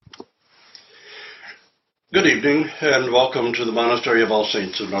Good evening and welcome to the Monastery of All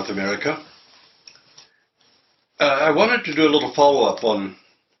Saints of North America. I wanted to do a little follow-up on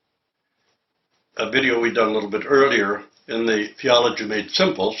a video we'd done a little bit earlier in the Theology Made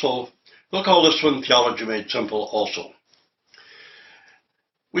Simple, so we'll call this one Theology Made Simple also.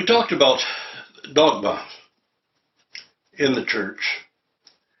 We talked about dogma in the church,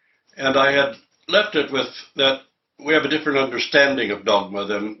 and I had left it with that we have a different understanding of dogma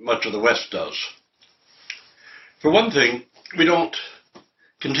than much of the West does. For one thing, we don't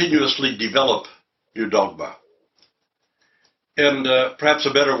continuously develop new dogma. And perhaps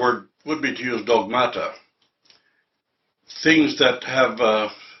a better word would be to use dogmata, things that have a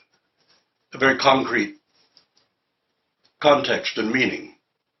very concrete context and meaning.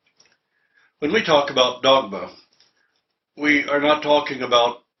 When we talk about dogma, we are not talking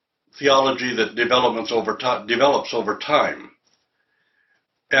about theology that develops over time.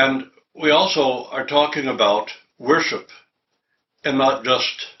 And we also are talking about worship and not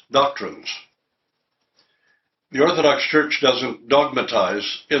just doctrines. The Orthodox Church doesn't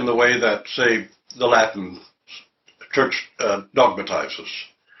dogmatize in the way that, say, the Latin Church dogmatizes.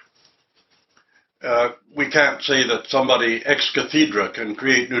 We can't say that somebody ex cathedra can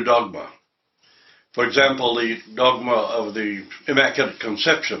create new dogma. For example, the dogma of the Immaculate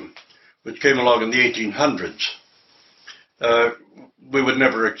Conception, which came along in the 1800s, we would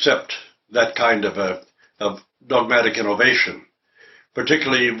never accept that kind of dogmatic innovation,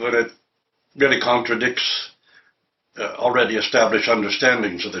 particularly when it really contradicts already established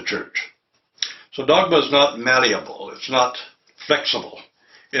understandings of the church. So dogma is not malleable. It's not flexible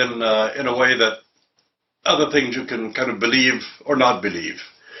in a way that other things you can kind of believe or not believe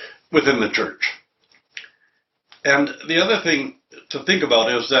within the church. And the other thing to think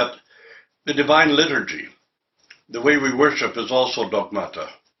about is that the divine liturgy, the way we worship, is also dogmata.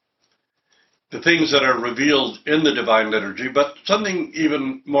 The things that are revealed in the divine liturgy, but something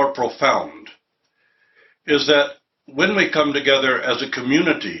even more profound, is that when we come together as a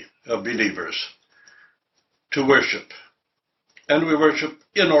community of believers to worship, and we worship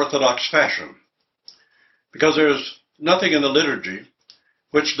in Orthodox fashion, because there's nothing in the liturgy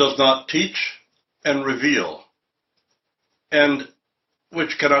which does not teach and reveal, and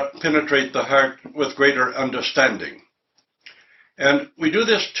which cannot penetrate the heart with greater understanding. And we do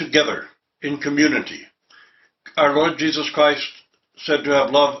this together in community. Our Lord Jesus Christ said to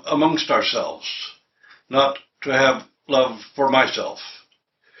have love amongst ourselves, not to have love for myself.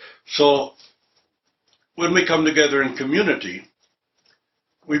 So when we come together in community,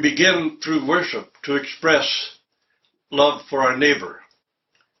 we begin through worship to express love for our neighbor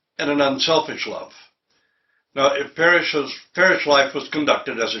and an unselfish love. Now, if parish life was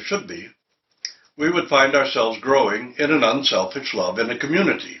conducted as it should be, we would find ourselves growing in an unselfish love in a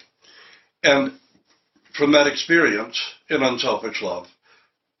community. And from that experience in unselfish love,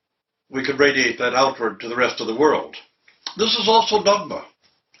 we could radiate that outward to the rest of the world. This is also dogma.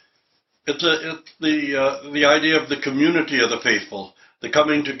 It's the idea of the community of the faithful, the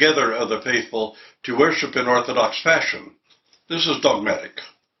coming together of the faithful to worship in Orthodox fashion. This is dogmatic.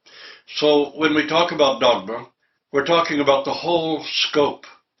 So when we talk about dogma, we're talking about the whole scope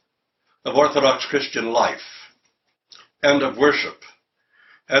of Orthodox Christian life and of worship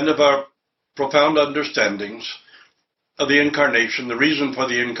and of our profound understandings of the Incarnation, the reason for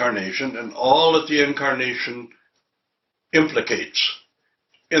the Incarnation, and all that the Incarnation implicates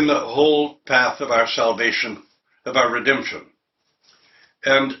in the whole path of our salvation, of our redemption.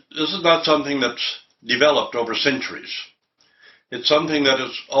 And this is not something that's developed over centuries. It's something that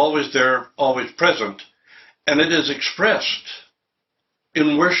is always there, always present, and it is expressed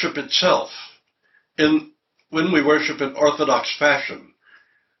in worship itself. When we worship in Orthodox fashion,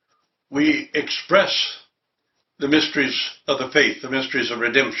 we express the mysteries of the faith, the mysteries of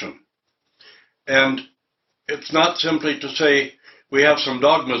redemption. And it's not simply to say we have some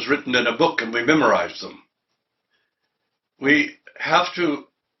dogmas written in a book and we memorize them. We have to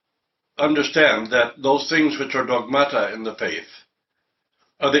understand that those things which are dogmata in the faith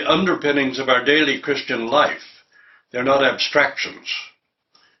are the underpinnings of our daily Christian life. They're not abstractions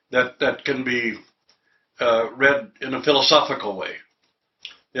that can be read in a philosophical way.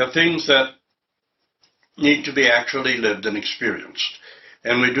 They're things that need to be actually lived and experienced.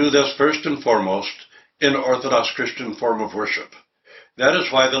 And we do this first and foremost in Orthodox Christian form of worship. That is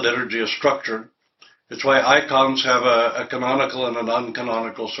why the liturgy is structured. It's why icons have a canonical and an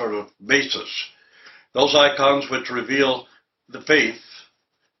uncanonical sort of basis. Those icons which reveal the faith,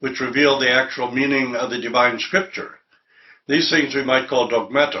 which reveal the actual meaning of the divine scripture, these things we might call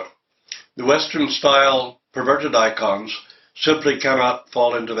dogmata. The Western style perverted icons simply cannot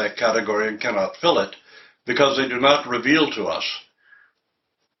fall into that category and cannot fill it, because they do not reveal to us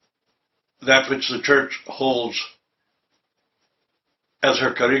that which the Church holds as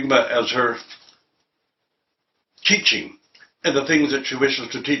her kerygma, as her teaching, and the things that she wishes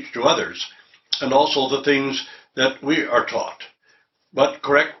to teach to others, and also the things that we are taught. But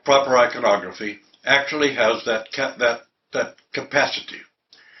correct, proper iconography actually has that capacity.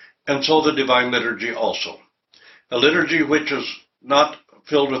 And so the Divine Liturgy also. A liturgy which is not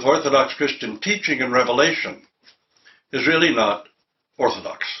filled with Orthodox Christian teaching and revelation is really not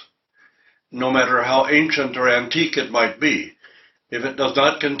Orthodox. No matter how ancient or antique it might be, if it does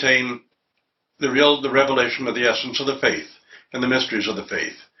not contain the revelation of the essence of the faith and the mysteries of the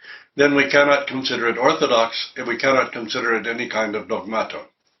faith, then we cannot consider it Orthodox, and we cannot consider it any kind of dogmata.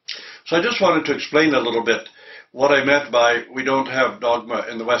 So I just wanted to explain a little bit what I meant by we don't have dogma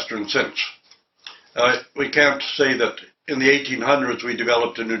in the Western sense. We can't say that in the 1800s we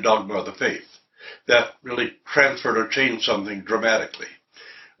developed a new dogma of the faith that really transferred or changed something dramatically.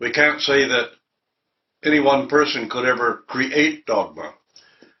 We can't say that any one person could ever create dogma,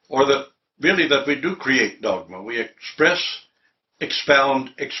 or that really that we do create dogma. We express,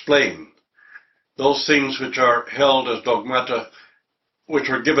 expound, explain those things which are held as dogmata, which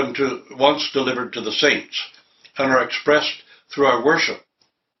were given to, once delivered to the saints, and are expressed through our worship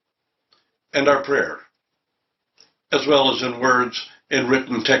and our prayer, as well as in words in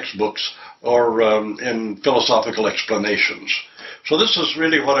written textbooks or in philosophical explanations. So this is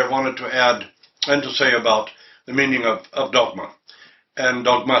really what I wanted to add and to say about the meaning of dogma and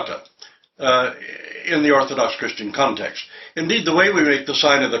dogmata in the Orthodox Christian context. Indeed, the way we make the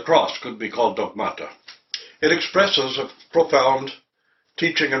sign of the cross could be called dogmata. It expresses a profound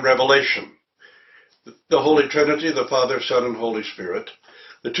teaching and revelation. The Holy Trinity, the Father, Son, and Holy Spirit,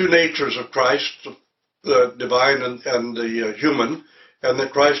 the two natures of Christ, the divine and the human, and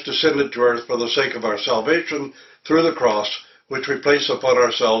that Christ descended to earth for the sake of our salvation through the cross, which we place upon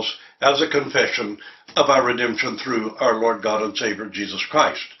ourselves as a confession of our redemption through our Lord God and Savior Jesus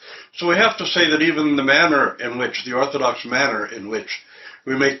Christ. So we have to say that even the manner in which, the Orthodox manner in which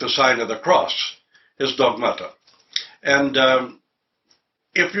we make the sign of the cross is dogmata. And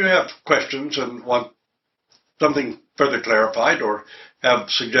if you have questions and want something further clarified or have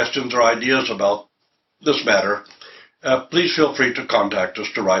suggestions or ideas about this matter, please feel free to contact us,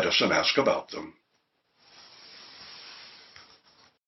 to write us and ask about them.